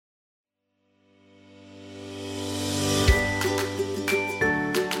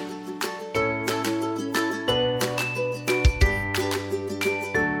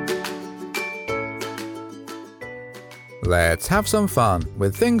Let's have some fun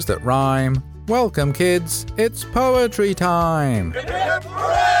with things that rhyme. Welcome, kids. It's poetry time. Hip, hip,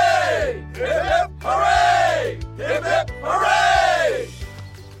 hooray! Hip, hip, hooray! Hip, hip, hooray!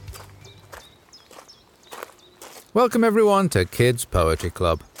 Welcome, everyone, to Kids Poetry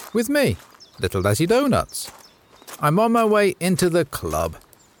Club with me, Little Dazzy Donuts. I'm on my way into the club.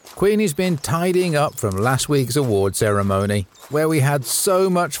 Queenie's been tidying up from last week's award ceremony, where we had so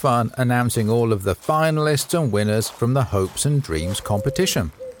much fun announcing all of the finalists and winners from the Hopes and Dreams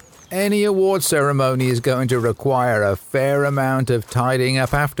competition. Any award ceremony is going to require a fair amount of tidying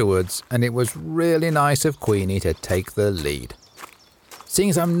up afterwards, and it was really nice of Queenie to take the lead. Seeing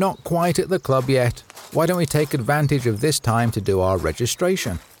as I'm not quite at the club yet, why don't we take advantage of this time to do our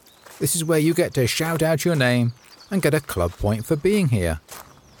registration? This is where you get to shout out your name and get a club point for being here.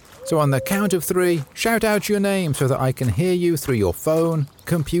 So on the count of 3, shout out your name so that I can hear you through your phone,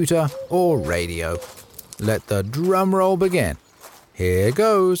 computer, or radio. Let the drum roll begin. Here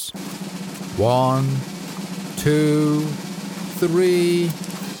goes. 1, 2, 3.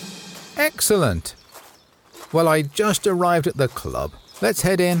 Excellent. Well, I just arrived at the club. Let's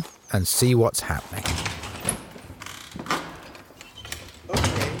head in and see what's happening.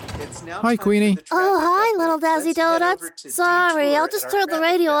 Hi, Queenie. Oh, hi, Little Dazzy Donuts. Sorry, I'll just turn the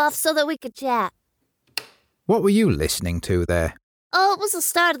radio off so that we could chat. What were you listening to there? Oh, it was the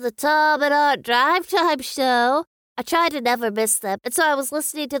start of the Tom and Art Drive Time show. I tried to never miss them, and so I was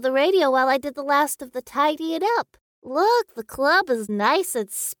listening to the radio while I did the last of the tidying up. Look, the club is nice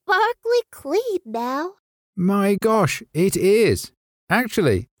and sparkly clean now. My gosh, it is.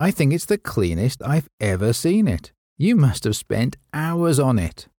 Actually, I think it's the cleanest I've ever seen it. You must have spent hours on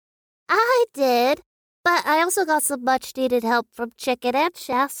it. I did, but I also got some much-needed help from Chicken and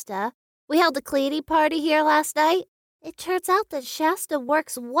Shasta. We held a cleaning party here last night. It turns out that Shasta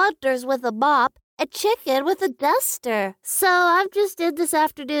works wonders with a mop and Chicken with a duster. So I'm just in this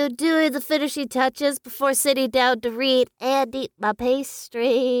afternoon doing the finishing touches before sitting down to read and eat my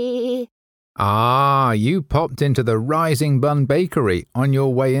pastry. Ah, you popped into the Rising Bun Bakery on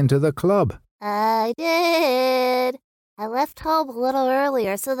your way into the club. I did. I left home a little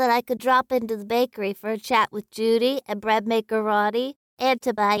earlier so that I could drop into the bakery for a chat with Judy and bread maker Ronnie and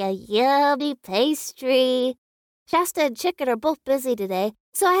to buy a yummy pastry. Shasta and Chicken are both busy today,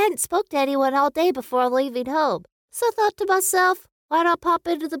 so I hadn't spoke to anyone all day before leaving home. So I thought to myself, why not pop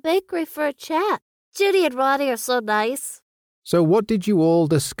into the bakery for a chat? Judy and Ronnie are so nice. So what did you all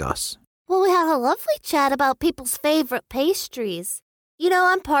discuss? Well, we had a lovely chat about people's favorite pastries. You know,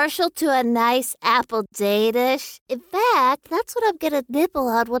 I'm partial to a nice apple Danish. In fact, that's what I'm going to nibble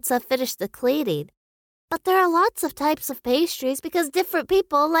on once I finish the cleaning. But there are lots of types of pastries because different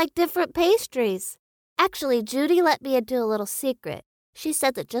people like different pastries. Actually, Judy let me into a little secret. She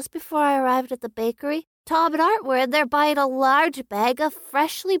said that just before I arrived at the bakery, Tom and Art were in there buying a large bag of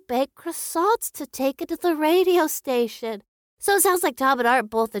freshly baked croissants to take into the radio station. So it sounds like Tom and Art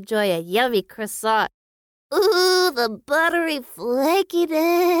both enjoy a yummy croissant. Ooh, the buttery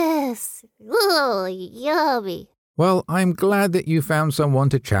flakiness. Ooh, yummy. Well, I'm glad that you found someone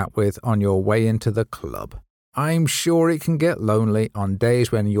to chat with on your way into the club. I'm sure it can get lonely on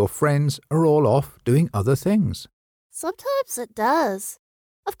days when your friends are all off doing other things. Sometimes it does.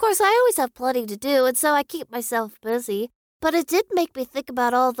 Of course, I always have plenty to do, and so I keep myself busy. But it did make me think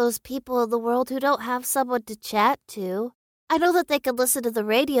about all those people in the world who don't have someone to chat to. I know that they can listen to the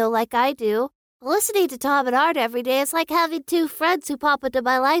radio like I do. Listening to Tom and Art every day is like having 2 friends who pop into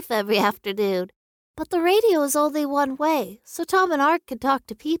my life every afternoon. But the radio is only one way, so Tom and Art can talk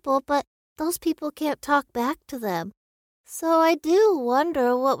to people, but those people can't talk back to them. So I do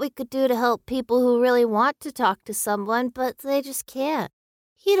wonder what we could do to help people who really want to talk to someone, but they just can't.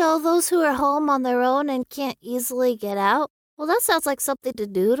 You know, those who are home on their own and can't easily get out. Well, that sounds like something to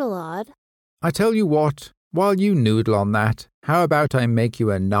noodle on. I tell you what, while you noodle on that, how about I make you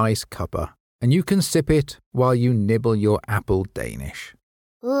a nice cuppa? And you can sip it while you nibble your apple Danish.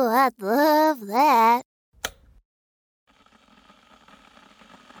 Ooh, I'd love that.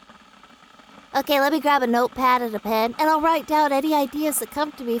 Okay, let me grab a notepad and a pen, and I'll write down any ideas that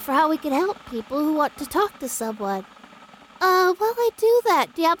come to me for how we can help people who want to talk to someone. While I do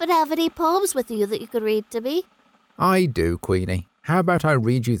that, do you happen to have any poems with you that you could read to me? I do, Queenie. How about I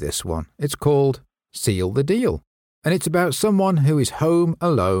read you this one? It's called Seal the Deal, and it's about someone who is home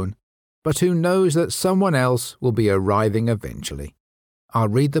alone, but who knows that someone else will be arriving eventually. I'll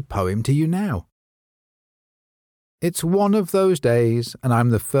read the poem to you now. It's one of those days, and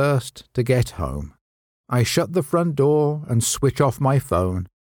I'm the first to get home. I shut the front door and switch off my phone.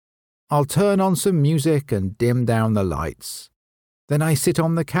 I'll turn on some music and dim down the lights. Then I sit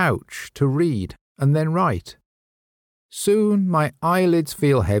on the couch to read and then write. Soon my eyelids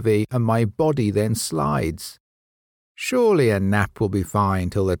feel heavy and my body then slides. Surely a nap will be fine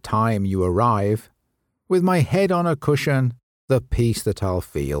till the time you arrive. With my head on a cushion, the peace that I'll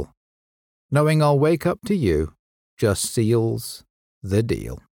feel, knowing I'll wake up to you, just seals the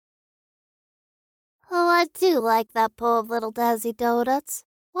deal. Oh, I do like that poem, Little Dazzy Donuts.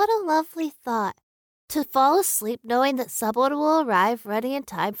 What a lovely thought. To fall asleep knowing that someone will arrive ready in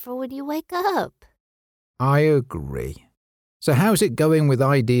time for when you wake up. I agree. So how's it going with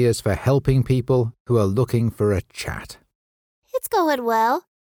ideas for helping people who are looking for a chat? It's going well.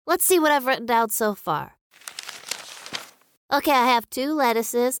 Let's see what I've written down so far. Okay, I have 2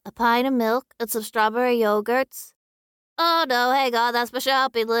 lettuces, a pint of milk, and some strawberry yogurts. Oh no, hang on, that's my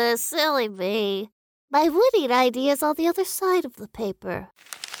shopping list. Silly me. My winning idea is on the other side of the paper.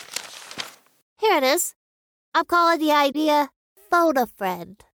 Here it is. I'm calling the idea Phone a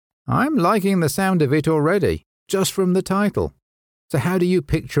Friend. I'm liking the sound of it already, just from the title. So how do you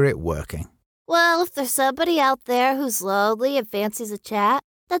picture it working? Well, if there's somebody out there who's lonely and fancies a chat,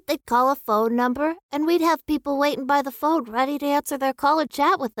 that they'd call a phone number, and we'd have people waiting by the phone ready to answer their call and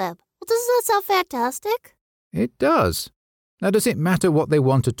chat with them. Well, doesn't that sound fantastic? It does. Now, does it matter what they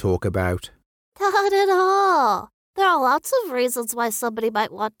want to talk about? Not at all. There are lots of reasons why somebody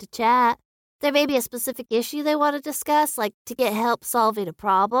might want to chat. There may be a specific issue they want to discuss, like to get help solving a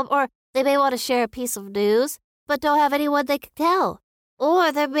problem, or they may want to share a piece of news, but don't have anyone they can tell.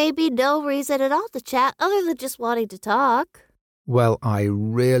 Or there may be no reason at all to chat other than just wanting to talk. Well, I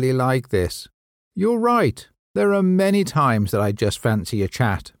really like this. You're right. There are many times that I just fancy a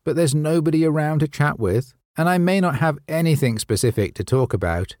chat, but there's nobody around to chat with, and I may not have anything specific to talk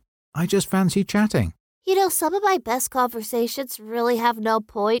about. I just fancy chatting. You know, some of my best conversations really have no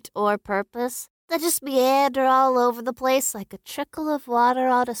point or purpose. They just meander all over the place like a trickle of water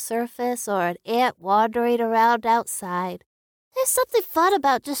on a surface or an ant wandering around outside. There's something fun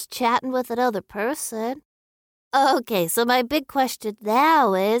about just chatting with another person. Okay, so my big question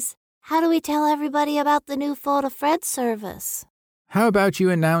now is, how do we tell everybody about the new Phone a Friend service? How about you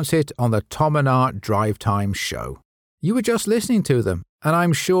announce it on the Tom and Art Drive Time show? You were just listening to them, and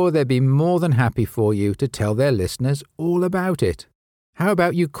I'm sure they'd be more than happy for you to tell their listeners all about it. How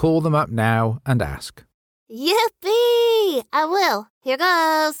about you call them up now and ask? Yippee! I will. Here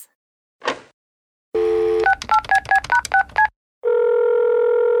goes.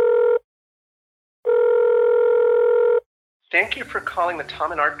 Thank you for calling the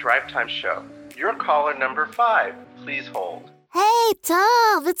Tom and Art Drive Time show. You're caller number 5. Please hold. Hey,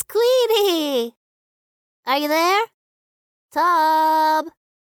 Tom, it's Queenie. Are you there? Tom.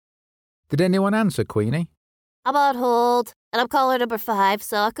 Did anyone answer, Queenie? I'm on hold, and I'm caller number 5,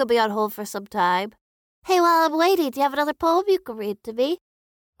 so I could be on hold for some time. Hey, while I'm waiting, do you have another poem you can read to me?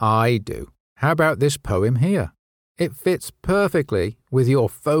 I do. How about this poem here? It fits perfectly with your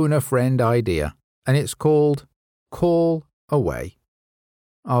phone a friend idea, and it's called Call Away.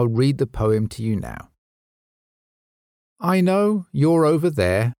 I'll read the poem to you now. I know you're over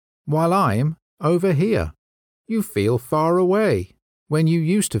there while I'm over here. You feel far away when you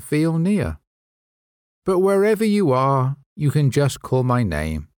used to feel near. But wherever you are, you can just call my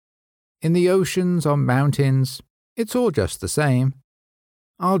name. In the oceans or mountains, it's all just the same.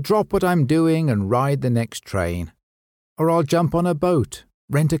 I'll drop what I'm doing and ride the next train. Or I'll jump on a boat,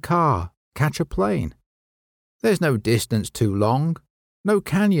 rent a car, catch a plane. There's no distance too long, no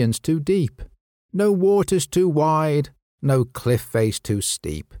canyons too deep, no waters too wide, no cliff face too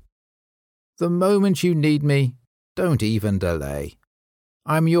steep. The moment you need me, don't even delay.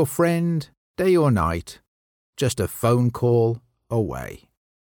 I'm your friend, day or night, just a phone call away.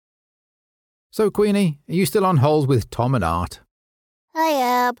 So, Queenie, are you still on hold with Tom and Art? I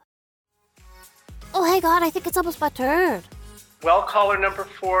am. Oh, hang on, I think it's almost my turn. Well, caller number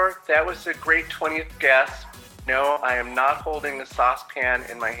 4, that was a great 20th guess. No, I am not holding a saucepan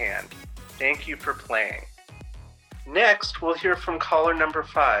in my hand. Thank you for playing. Next, we'll hear from caller number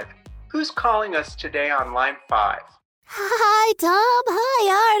 5. Who's calling us today on line 5? Hi, Tom.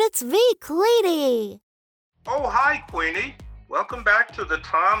 Hi, Art. It's me, Queenie. Oh, hi, Queenie. Welcome back to the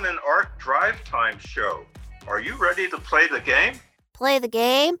Tom and Art Drive Time show. Are you ready to play the game? Play the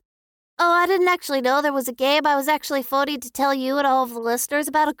game? Oh, I didn't actually know there was a game. I was actually phoning to tell you and all of the listeners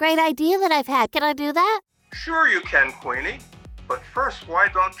about a great idea that I've had. Can I do that? Sure you can, Queenie. But first, why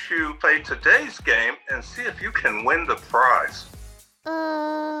don't you play today's game and see if you can win the prize?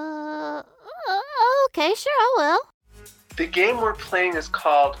 Okay, sure, I will. The game we're playing is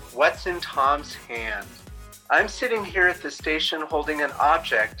called What's in Tom's Hand. I'm sitting here at the station holding an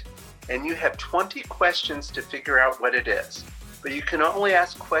object, and you have 20 questions to figure out what it is. but you can only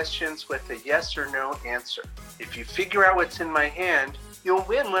ask questions with a yes or no answer. If you figure out what's in my hand, you'll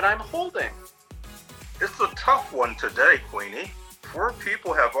win what I'm holding. It's a tough one today, Queenie. 4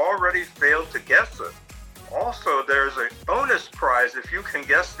 people have already failed to guess it. Also, there's a bonus prize if you can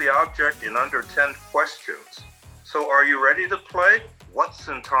guess the object in under 10 questions. So are you ready to play What's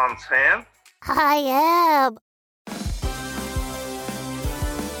in Tom's Hand? I am.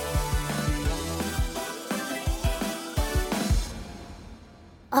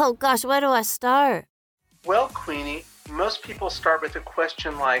 Oh gosh, where do I start? Well, Queenie, most people start with a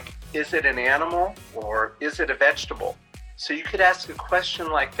question like, is it an animal or is it a vegetable? So you could ask a question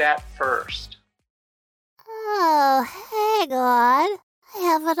like that first. Oh, hang on. I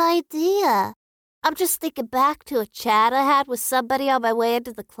have an idea. I'm just thinking back to a chat I had with somebody on my way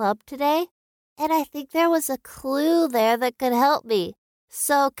into the club today, and I think there was a clue there that could help me.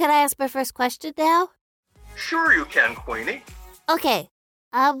 So can I ask my first question now? Sure you can, Queenie. Okay,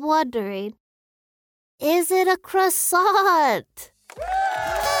 I'm wondering, is it a croissant?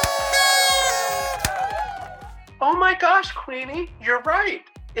 Oh my gosh, Queenie, you're right.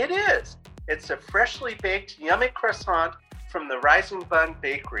 It is. It's a freshly baked, yummy croissant from the Rising Bun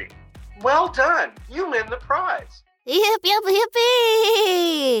Bakery. Well done. You win the prize. Yip, yip,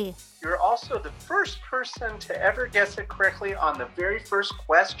 yippee! You're also the first person to ever guess it correctly on the very first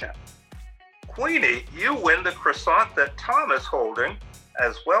question. Queenie, you win the croissant that Tom is holding,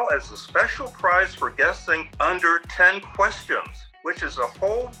 as well as the special prize for guessing under 10 questions, which is a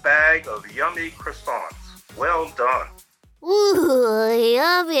whole bag of yummy croissants. Well done. Ooh,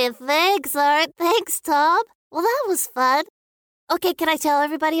 yummy. Thanks, Art. Thanks, Tom. Well, that was fun. Okay, can I tell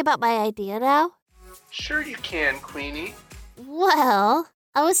everybody about my idea now? Sure you can, Queenie. Well,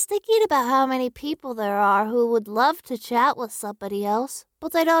 I was thinking about how many people there are who would love to chat with somebody else,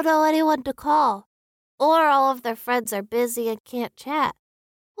 but they don't know anyone to call. Or all of their friends are busy and can't chat.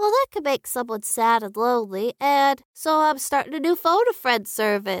 Well, that could make someone sad and lonely, and so I'm starting a new phone-a-friend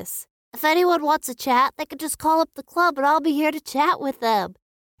service. If anyone wants a chat, they can just call up the club and I'll be here to chat with them.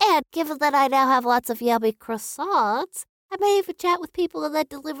 And given that I now have lots of yummy croissants, I may even chat with people and then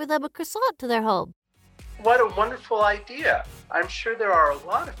deliver them a croissant to their home. What a wonderful idea. I'm sure there are a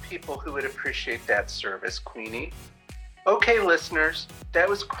lot of people who would appreciate that service, Queenie. Okay, listeners, that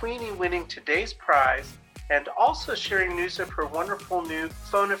was Queenie winning today's prize and also sharing news of her wonderful new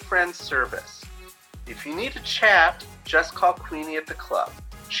Phone-a-Friend service. If you need a chat, just call Queenie at the club.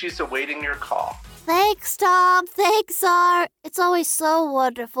 She's awaiting your call. Thanks, Tom. Thanks, Art. It's always so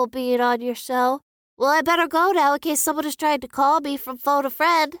wonderful being on your show. Well, I better go now in case someone is trying to call me from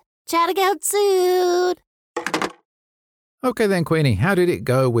Phone-a-Friend. Chat again soon. Okay then, Queenie, how did it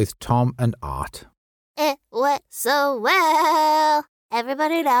go with Tom and Art? It went so well.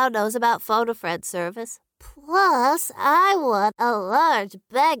 Everybody now knows about Phone-a-Friend service. Plus, I won a large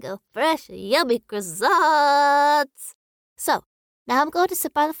bag of fresh, yummy croissants. So, now I'm going to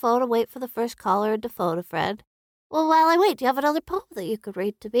sit by the phone and wait for the first caller into Phone-a-Friend. Well, while I wait, do you have another poem that you could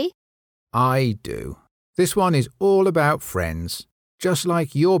read to me? I do. This one is all about friends, just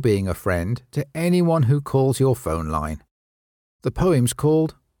like you're being a friend to anyone who calls your phone line. The poem's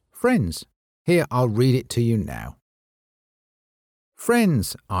called Friends. Here, I'll read it to you now.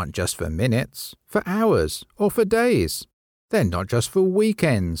 Friends aren't just for minutes, for hours, or for days. They're not just for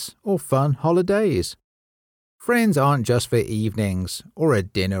weekends or fun holidays. Friends aren't just for evenings or a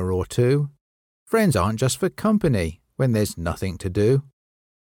dinner or two. Friends aren't just for company when there's nothing to do.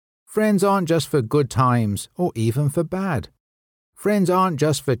 Friends aren't just for good times or even for bad. Friends aren't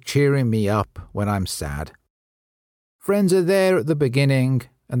just for cheering me up when I'm sad. Friends are there at the beginning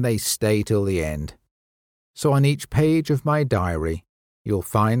and they stay till the end. So on each page of my diary, you'll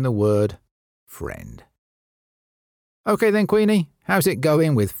find the word friend. Okay then, Queenie, how's it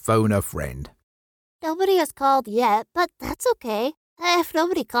going with Phone-a-Friend? Nobody has called yet, but that's okay. If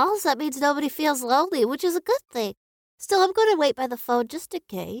nobody calls, that means nobody feels lonely, which is a good thing. Still, I'm going to wait by the phone just in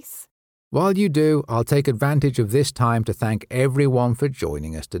case. While you do, I'll take advantage of this time to thank everyone for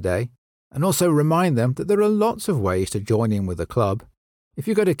joining us today, and also remind them that there are lots of ways to join in with the club. If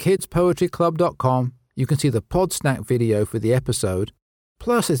you go to kidspoetryclub.com, you can see the Podsnack video for the episode,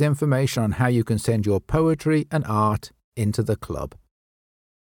 plus there's information on how you can send your poetry and art into the club.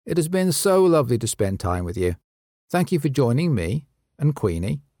 It has been so lovely to spend time with you. Thank you for joining me and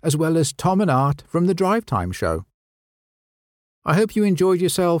Queenie, as well as Tom and Art from the Drive Time Show. I hope you enjoyed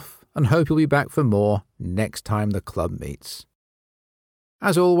yourself and hope you'll be back for more next time the club meets.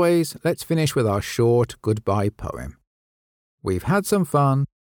 As always, let's finish with our short goodbye poem. We've had some fun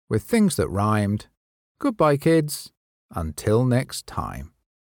with things that rhymed. Goodbye, kids. Until next time.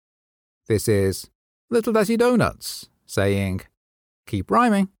 This is Little Dazzy Donuts saying keep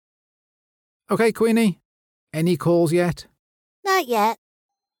rhyming. Okay, Queenie, any calls yet? Not yet.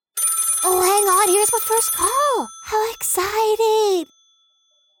 Oh, hang on, here's my first call. How exciting!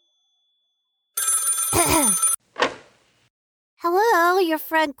 Hello, your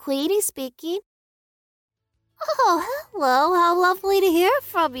friend Queenie speaking. Oh, hello, how lovely to hear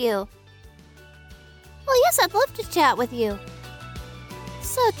from you. Well, yes, I'd love to chat with you.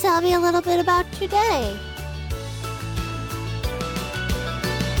 So tell me a little bit about your day.